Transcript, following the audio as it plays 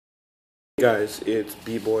Guys, it's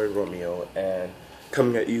B-Boy Romeo and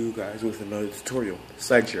coming at you guys with another tutorial,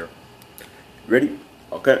 Sidechair. Ready?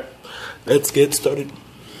 Okay, let's get started.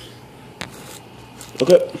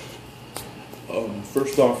 Okay,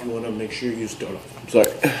 first off, you want to make sure you start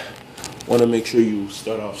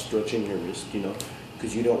off stretching your wrist,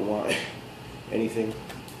 because you don't want anything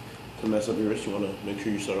to mess up your wrist. You want to make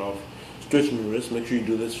sure you start off stretching your wrist. Make sure you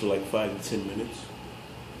do this for like 5 to 10 minutes.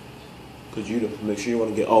 Because make sure you want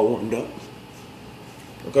to get all warmed up.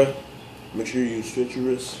 Okay? Make sure you stretch your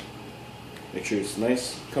wrist. Make sure it's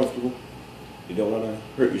nice, comfortable. You don't want to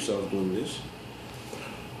hurt yourself doing this.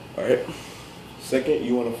 Alright? Second,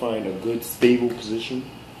 you want to find a good, stable position.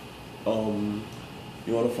 You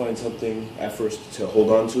want to find something at first to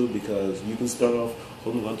hold on to, because you can start off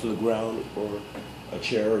holding onto the ground or a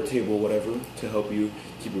chair or a table, whatever, to help you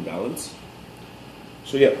keep your balance.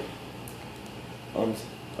 So yeah.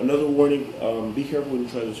 Another warning, be careful when you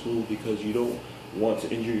try this move, because you don't want to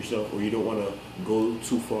injure yourself, or you don't want to go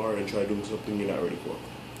too far and try doing something you're not ready for.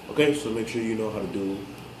 Okay, so make sure you know how to do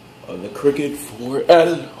the cricket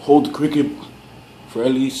hold the cricket for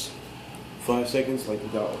at least 5 seconds, like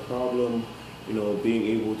without a problem. Being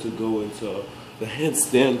able to go into the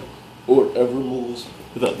handstand or whatever moves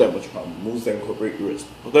without that much problem. Moves that incorporate your wrist.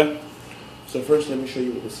 Okay? So first, let me show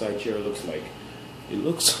you what the side chair looks like. It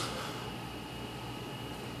looks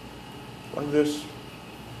like this,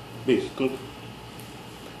 basically.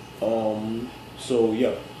 So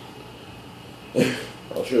yeah,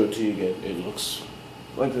 I'll show it to you again. It looks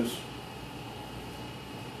like this.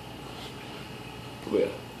 But yeah,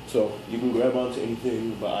 so you can grab onto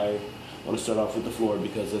anything, but I want to start off with the floor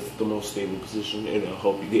because that's the most stable position, and it'll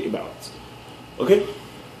help you get your balance. Okay?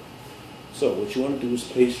 So what you want to do is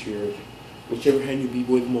place whichever hand you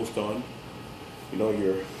b-boy the most on.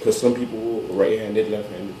 Because some people right-handed,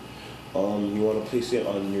 left-handed. You want to place it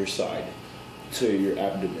on your side, to your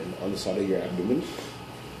abdomen, on the side of your abdomen,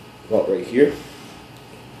 about right here.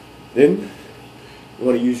 Then you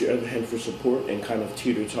want to use your other hand for support and kind of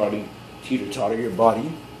teeter-totter your body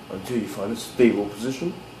until you find a stable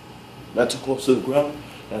position. Not too close to the ground,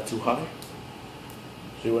 not too high.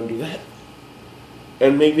 So you want to do that.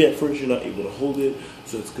 And maybe at first you're not able to hold it,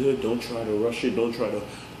 so it's good. Don't try to rush it. Don't try to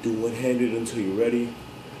do one-handed until you're ready.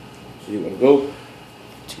 So you want to go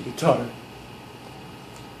teeter-totter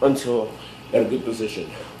until at a good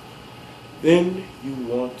position. Then you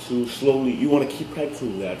want to keep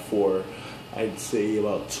practicing that for, I'd say,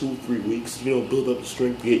 about 2-3 weeks. Build up the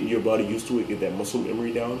strength, get your body used to it, get that muscle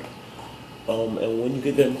memory down. And when you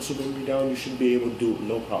get that muscle memory down, you should be able to do it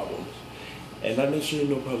no problems. And not necessarily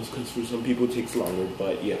no problems, because for some people it takes longer,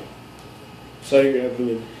 but yeah. Side of your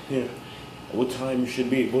abdomen, yeah. With time, you should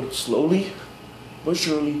be able to slowly but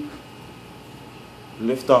surely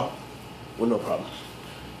lift off with no problem.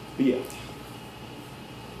 But yeah.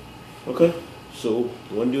 Okay, so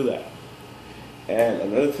you want to do that. And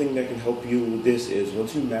another thing that can help you with this is,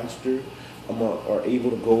 once you master are able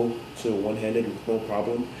to go to one-handed with no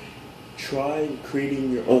problem, try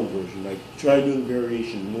creating your own version. Like, try doing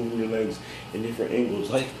variation, moving your legs in different angles.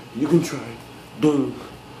 Like, you can try doing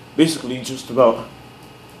basically just about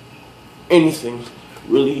anything.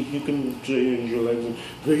 Really, you can change your legs in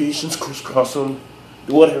variations, crisscross them,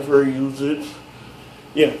 do whatever, use it.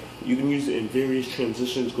 Yeah, you can use it in various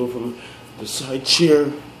transitions. Go from the side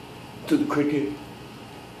chair to the cricket.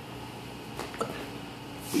 But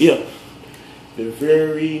yeah, there are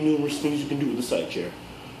very numerous things you can do with the side chair.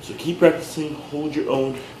 So keep practicing, hold your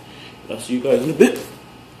own, and I'll see you guys in a bit.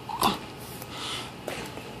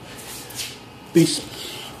 Peace.